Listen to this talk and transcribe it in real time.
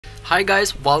Hi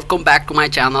guys, welcome back to my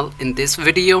channel. In this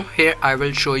video here I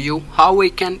will show you how we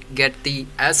can get the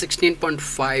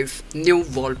S16.5 new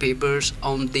wallpapers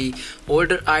on the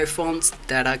older iPhones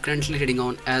that are currently running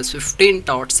on as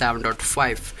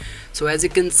 15.7.5. So as you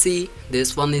can see,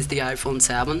 this one is the iPhone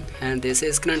 7 and this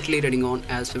is currently running on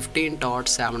as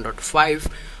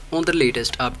 15.7.5 on the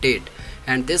latest update,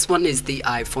 and this one is the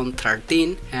iPhone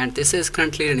 13 and this is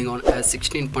currently running on as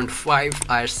 16.5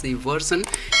 IRC version.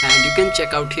 And you can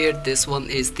check out here, this one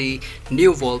is the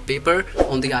new wallpaper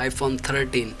on the iPhone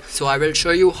 13. So I will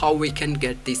show you how we can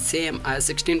get the same as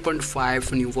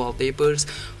 16.5 new wallpapers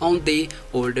on the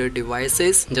older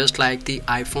devices, just like the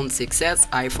iPhone 6s,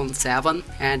 iPhone 7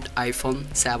 and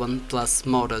iPhone 7 Plus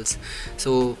models.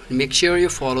 So make sure you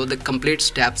follow the complete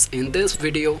steps in this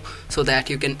video so that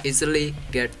you can easily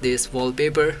get this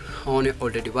wallpaper on your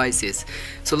older devices.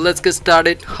 So let's get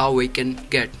started how we can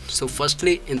get. So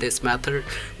firstly, in this method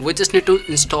we just need to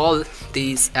install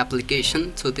this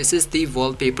application. So this is the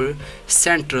wallpaper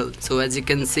central. So as you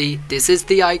can see, this is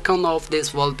the icon of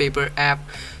this wallpaper app.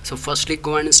 So firstly,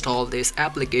 go and install this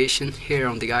application here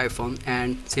on the iPhone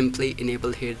and simply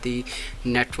enable here the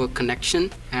network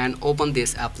connection and open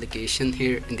this application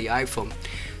here in the iPhone.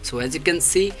 So as you can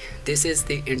see, this is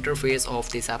the interface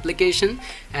of this application,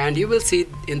 and you will see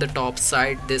in the top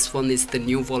side, this one is the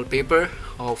new wallpaper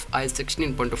of iOS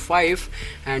 16.5,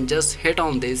 and just hit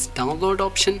on this download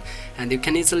option and you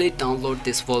can easily download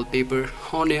this wallpaper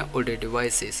on your older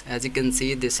devices. As you can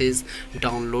see, this is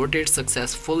downloaded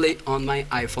successfully on my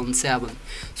iPhone 7.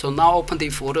 So now open the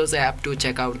Photos app to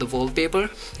check out the wallpaper,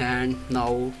 and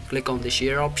now click on the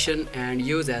share option and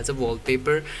use as a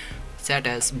wallpaper, set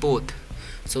as both.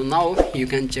 So now you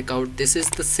can check out, this is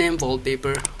the same wallpaper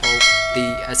of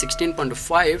the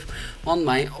S16.5 on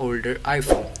my older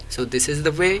iPhone. So this is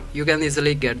the way you can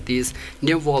easily get these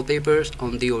new wallpapers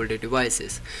on the older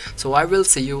devices. So I will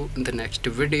see you in the next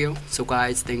video. So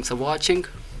guys, thanks for watching.